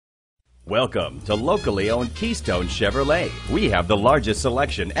Welcome to locally owned Keystone Chevrolet. We have the largest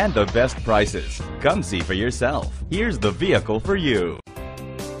selection and the best prices. Come see for yourself. Here's the vehicle for you.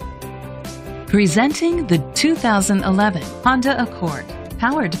 Presenting the 2011 Honda Accord.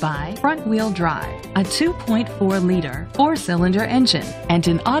 Powered by front-wheel drive, a 2.4-liter four-cylinder engine, and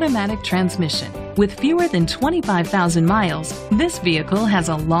an automatic transmission. With fewer than 25,000 miles, this vehicle has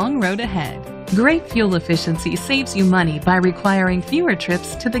a long road ahead. Great fuel efficiency saves you money by requiring fewer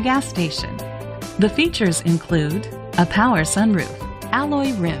trips to the gas station. The features include a power sunroof,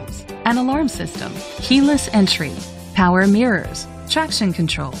 alloy rims, an alarm system, keyless entry, power mirrors, traction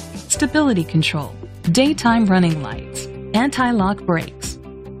control, stability control, daytime running lights, anti-lock brakes.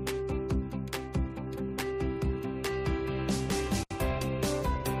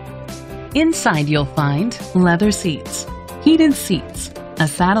 Inside you'll find leather seats, heated seats, a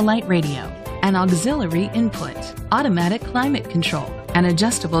satellite radio, an auxiliary input, automatic climate control, an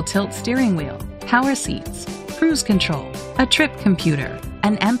adjustable tilt steering wheel, power seats, cruise control, a trip computer,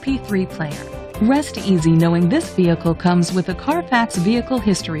 an MP3 player. Rest easy knowing this vehicle comes with a Carfax Vehicle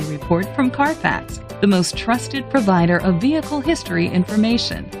History Report from Carfax, the most trusted provider of vehicle history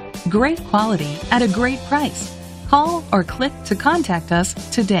information. Great quality at a great price. Call or click to contact us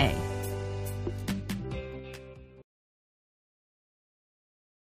today.